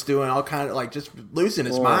him just doing all kind of, just losing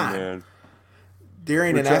his mind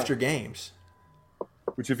during and after games.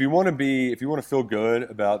 Which if you want to feel good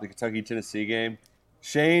about the Kentucky-Tennessee game,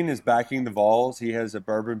 Shane is backing the Vols. He has a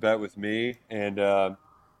bourbon bet with me, and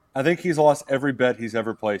I think he's lost every bet he's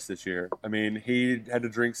ever placed this year. He had to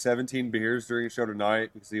drink 17 beers during a show tonight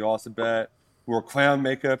because he lost a bet. Wore clown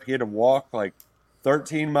makeup. He had to walk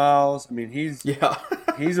 13 miles. He's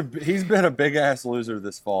been a big ass loser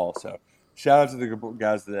this fall. So shout out to the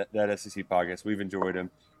guys that SEC podcast. We've enjoyed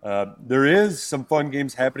him. There is some fun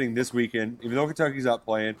games happening this weekend, even though Kentucky's not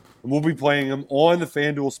playing, and we'll be playing them on the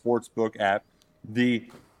FanDuel Sportsbook app. The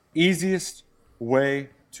easiest way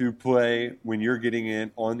to play when you're getting in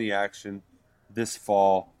on the action this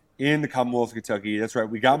fall in the Commonwealth of Kentucky. That's right.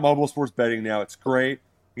 We got mobile sports betting now. It's great.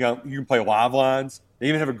 You can play live lines. They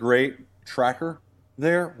even have a great tracker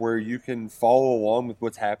there where you can follow along with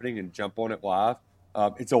what's happening and jump on it live.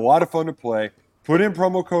 It's a lot of fun to play. Put in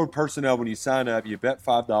promo code personnel when you sign up. You bet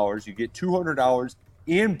 $5. You get $200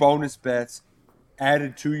 in bonus bets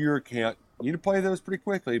added to your account. You need to play those pretty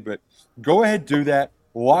quickly, but go ahead, do that.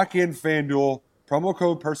 Lock in FanDuel, promo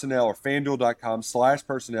code personnel or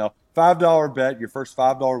FanDuel.com/personnel. $5 bet, your first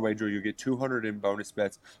 $5 wager, you'll get $200 in bonus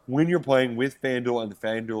bets when you're playing with FanDuel and the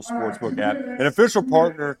FanDuel Sportsbook app, an official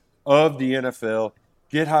partner of the NFL.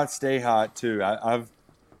 Get hot, stay hot too. I'm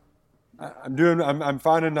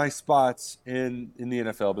finding nice spots in the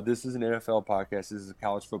NFL, but this is an NFL podcast. This is a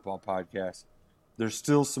college football podcast. There's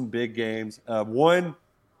still some big games. One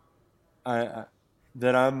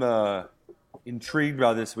that I'm intrigued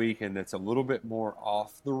by this weekend that's a little bit more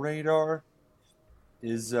off the radar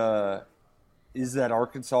is that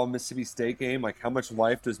Arkansas-Mississippi State game. Like, how much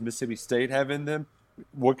life does Mississippi State have in them?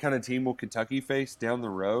 What kind of team will Kentucky face down the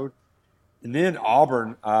road? And then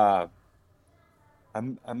Auburn, I'm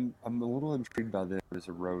a little intrigued by them as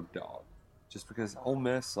a road dog, just because Ole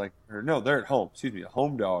Miss, they're at home. Excuse me, a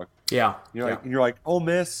home dog. Yeah. You're like Ole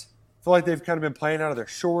Miss. I feel like they've kind of been playing out of their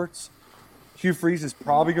shorts. Hugh Freeze is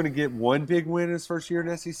probably going to get one big win in his first year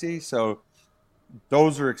in SEC, so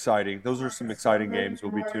those are exciting. Those are some exciting games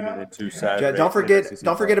we'll be tuning into Saturday. Don't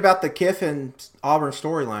forget about the Kiffin Auburn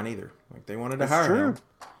storyline either. Like, they wanted to hire him.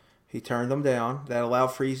 He turned them down. That allowed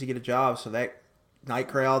Freeze to get a job. So that night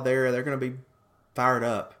crowd there, they're going to be fired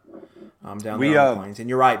up down there on the Plains. And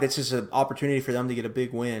you're right. This is an opportunity for them to get a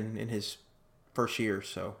big win in his first year.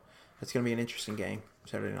 So that's going to be an interesting game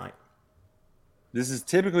Saturday night. This is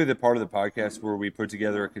typically the part of the podcast where we put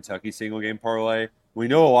together a Kentucky single game parlay. We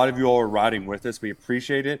know a lot of you all are riding with us. We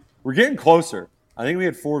appreciate it. We're getting closer. I think we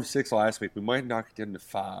had 4 of 6 last week. We might knock it down to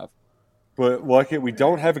 5. But lucky we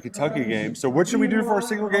don't have a Kentucky game. So what should we do for our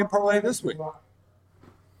single game parlay this week? Well,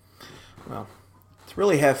 to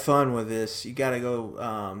really have fun with this, you got to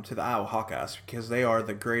go to the Iowa Hawkeyes because they are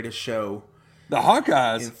the greatest show. The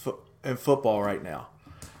Hawkeyes? In football right now.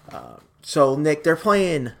 So, Nick, they're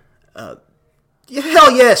playing hell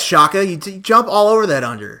yes, Shaka. You jump all over that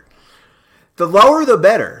under. The lower, the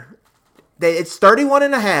better. It's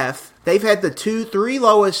 31.5. They've had the 3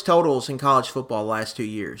 lowest totals in college football the last 2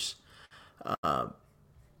 years.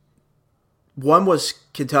 One was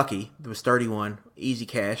Kentucky. It was 31. Easy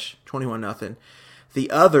cash, 21-0.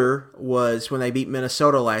 The other was when they beat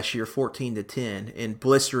Minnesota last year, 14-10, in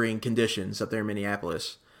blistering conditions up there in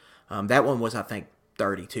Minneapolis. That one was, I think,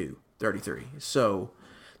 32, 33. So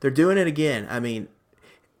they're doing it again. I mean,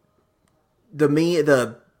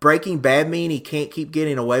 the Breaking Bad meme, he can't keep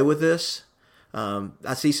getting away with this.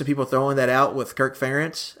 I see some people throwing that out with Kirk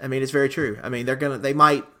Ferentz. I mean, it's very true. I mean, they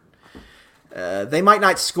might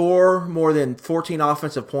not score more than 14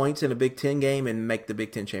 offensive points in a Big Ten game and make the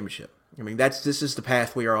Big Ten championship. I mean, this is the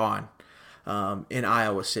path we are on in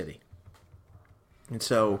Iowa City. And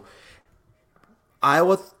so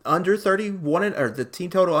Iowa under 31, or the team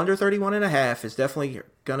total under 31.5 is definitely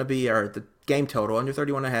going to be, or the game total under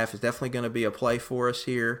 31.5 is definitely going to be a play for us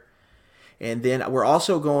here. And then we're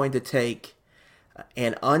also going to take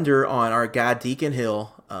an under on our guy Deacon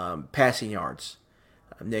Hill passing yards.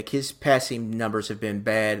 Nick, his passing numbers have been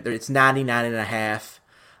bad. It's 99.5,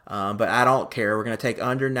 but I don't care. We're going to take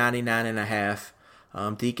under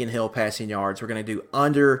 99.5 Deacon Hill passing yards. We're going to do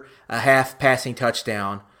under a half passing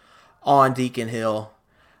touchdown on Deacon Hill.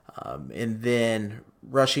 And then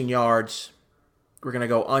rushing yards, we're going to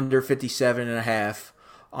go under 57.5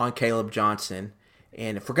 on Caleb Johnson.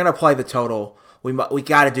 And if we're going to play the total, we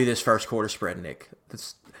got to do this first quarter spread, Nick.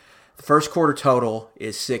 The first quarter total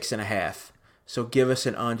is 6.5. So give us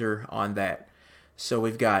an under on that. So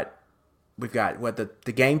we've got what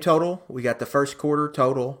the game total, we got the first quarter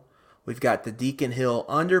total, we've got the Deacon Hill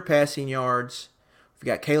under passing yards, we've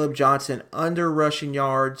got Caleb Johnson under rushing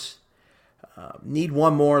yards. Need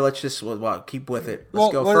one more. Let's just keep with it.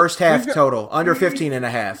 Let's go first half total under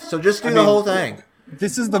 15.5. So just do the whole thing.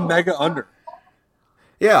 This is the mega under.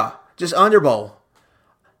 Yeah, just under bowl.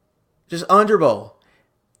 Just under bowl.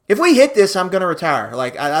 If we hit this, I'm going to retire.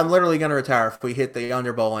 I'm literally going to retire if we hit the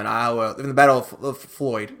under bowl in Iowa, in the Battle of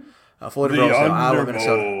Floyd. Floyd Roseville, Iowa,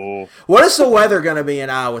 Minnesota. What is the weather going to be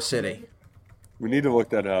in Iowa City? We need to look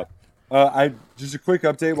that up. Just a quick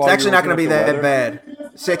update. It's actually not going to be that bad.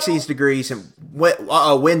 60 degrees and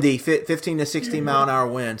windy, 15 to 16 mile an hour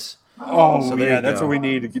winds. So yeah, that's what we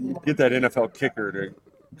need to get that NFL kicker to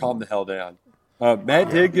calm the hell down. Matt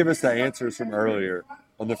did give us the answers from earlier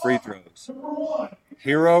on the free throws.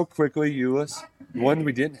 Hero, Quickly, Ulis. One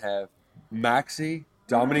we didn't have. Maxey,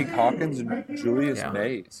 Dominique Hawkins, and Julius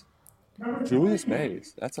Mays. Julius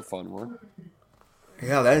Mays. That's a fun one.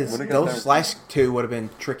 Yeah, those last two would have been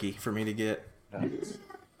tricky for me to get.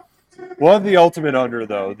 One the ultimate under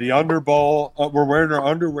though. The Under Bowl. We're wearing our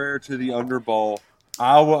underwear to the Under Bowl.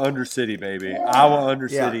 Iowa Under City, baby. Iowa Under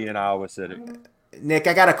City and Iowa City. Nick,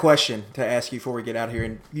 I got a question to ask you before we get out here,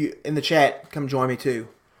 and you in the chat, come join me too.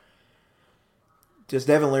 Does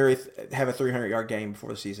Devin Leary have a 300-yard game before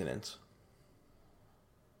the season ends?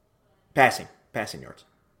 Passing yards.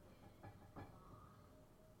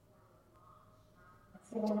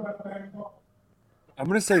 I'm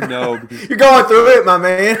going to say no. Because you're going through it, my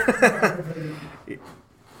man.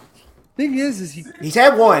 Thing is he's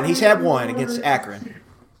had one. He's had one against Akron.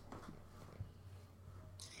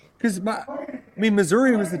 Because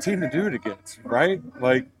Missouri was the team to do it against, right?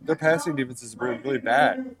 Like their passing defense is really, really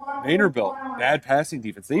bad. Vanderbilt, bad passing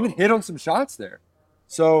defense. They even hit on some shots there.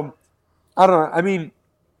 So I don't know. I mean,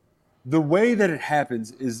 the way that it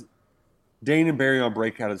happens is Dane and Barry on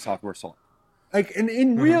break out of the sophomore slump. Like,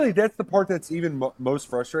 and really, that's the part that's even most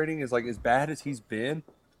frustrating is like as bad as he's been.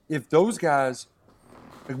 If those guys,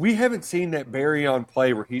 like we haven't seen that Barry on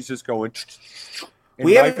play where he's just going.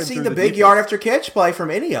 We haven't seen the big yard after catch play from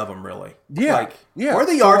any of them, really. Yeah, Or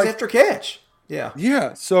the yards after catch. Yeah.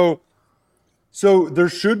 Yeah. So there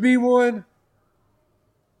should be one.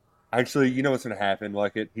 Actually, you know what's going to happen?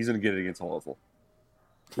 He's going to get it against Louisville,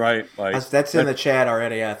 right? That's in the chat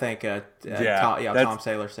already. I think. Tom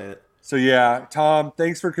Saylor said it. So yeah, Tom,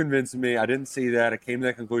 thanks for convincing me. I didn't see that. I came to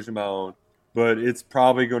that conclusion on my own, but it's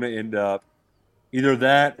probably going to end up either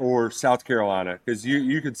that or South Carolina because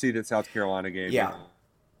you could see that South Carolina game. Yeah.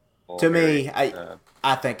 To me,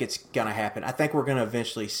 I think it's going to happen. I think we're going to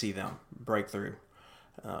eventually see them break through.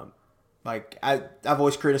 I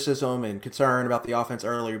voiced criticism and concern about the offense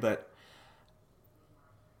earlier, but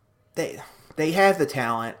they have the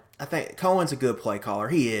talent. I think Cohen's a good play caller.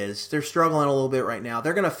 He is. They're struggling a little bit right now.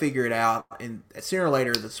 They're going to figure it out, and sooner or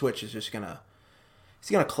later the switch is just going to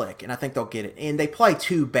click, and I think they'll get it. And they play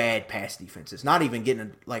two bad pass defenses. Not even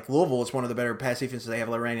getting like Louisville is one of the better pass defenses they have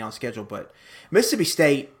remaining on schedule, but Mississippi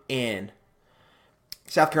State and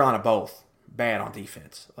South Carolina both bad on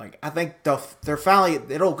defense. Like I think they're finally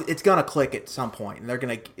it's gonna click at some point, and they're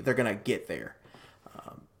gonna get there.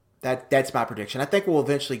 That's my prediction. I think we'll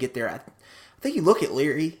eventually get there. I think you look at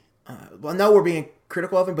Leary. I know we're being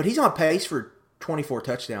critical of him, but he's on pace for 24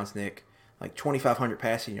 touchdowns, Nick, like 2,500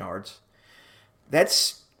 passing yards.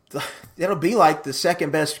 That'll be like the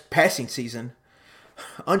second best passing season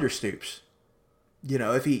under Stoops.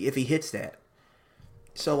 If he hits that.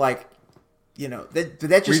 So that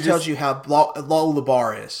just tells you how low the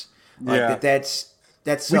bar is. Like that's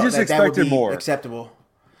we just expected more acceptable.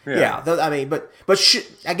 Yeah.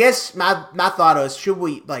 I guess my thought is should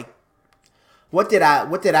we what did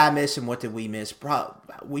I miss and what did we miss?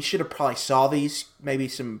 We should have probably saw these maybe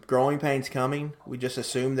some growing pains coming. We just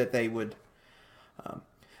assumed that they would.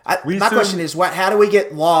 My question is, how do we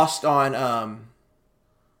get lost on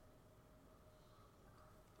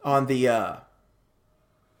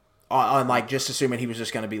just assuming he was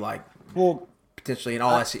just going to be potentially an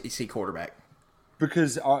all SEC quarterback?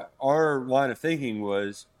 Because our line of thinking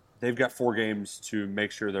was they've got 4 games to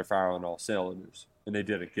make sure they're firing on all cylinders, and they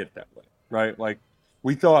didn't get that way, right? Like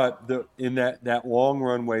we thought in that long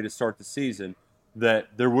runway to start the season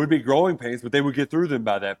that there would be growing pains, but they would get through them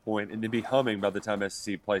by that point and they'd be humming by the time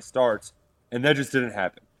SEC play starts, and that just didn't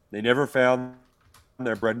happen. They never found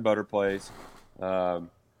their bread and butter plays. There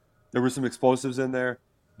were some explosives in there,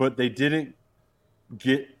 but they didn't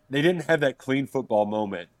have that clean football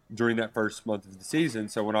moment during that first month of the season.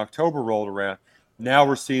 So when October rolled around, now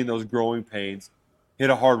we're seeing those growing pains hit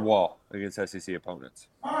a hard wall against SEC opponents.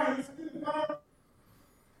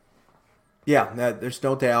 Yeah, there's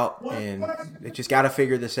no doubt, and they just got to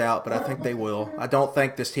figure this out. But I think they will. I don't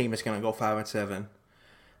think this team is going to go 5-7. I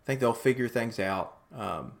think they'll figure things out.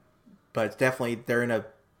 But it's definitely they're in a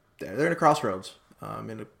crossroads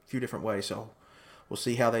in a few different ways. So we'll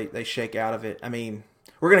see how they shake out of it. I mean,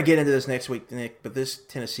 we're going to get into this next week, Nick. But this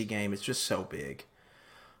Tennessee game is just so big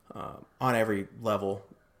on every level.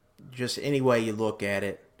 Just any way you look at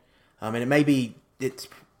it, and it might be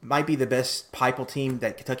the best Heupel team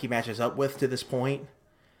that Kentucky matches up with to this point,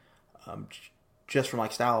 just from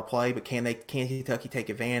style of play. But can Kentucky take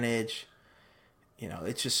advantage?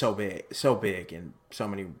 It's just so big in so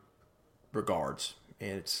many regards,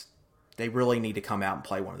 and they really need to come out and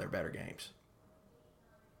play one of their better games.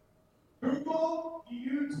 There's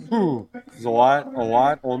a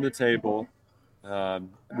lot on the table.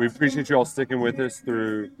 We appreciate you all sticking with us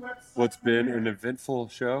through what's been an eventful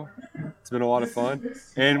show. It's been a lot of fun.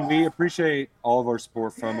 And we appreciate all of our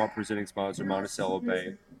support from our presenting sponsor, Monticello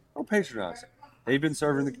Bay. Don't patronize it. They've been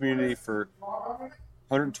serving the community for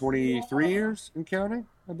 123 years and counting,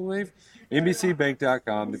 I believe.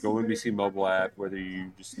 NBCbank.com, the Go NBC mobile app, whether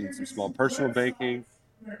you just need some small personal banking,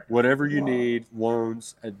 whatever you need,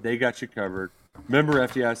 loans, they got you covered. Member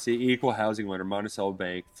FDIC, equal housing lender, Monticello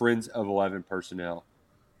Bank, friends of 11 personnel.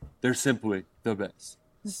 They're simply the best.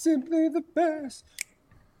 Simply the best.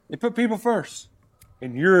 They put people first.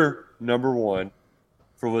 And you're number one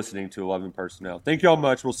for listening to 11 personnel. Thank you all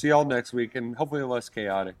much. We'll see y'all next week and hopefully a less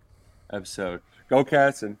chaotic episode. Go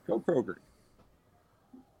Cats and go Kroger.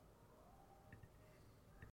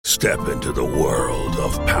 Step into the world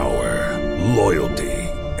of power, loyalty,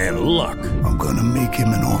 and luck. I'm gonna make him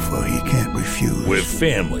an offer he can't refuse. With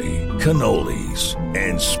family, cannolis,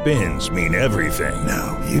 and spins mean everything.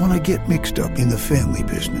 Now, you wanna get mixed up in the family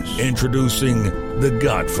business. Introducing The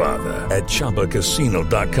Godfather at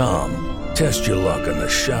ChumbaCasino.com. Test your luck in the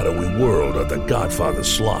shadowy world of The Godfather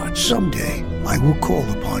slot. Someday, I will call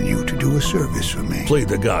upon you to do a service for me. Play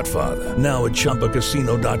The Godfather, now at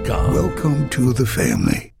ChumbaCasino.com. Welcome to the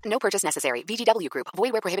family. No purchase necessary. VGW Group.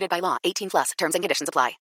 Void where prohibited by law. 18+. Terms and conditions apply.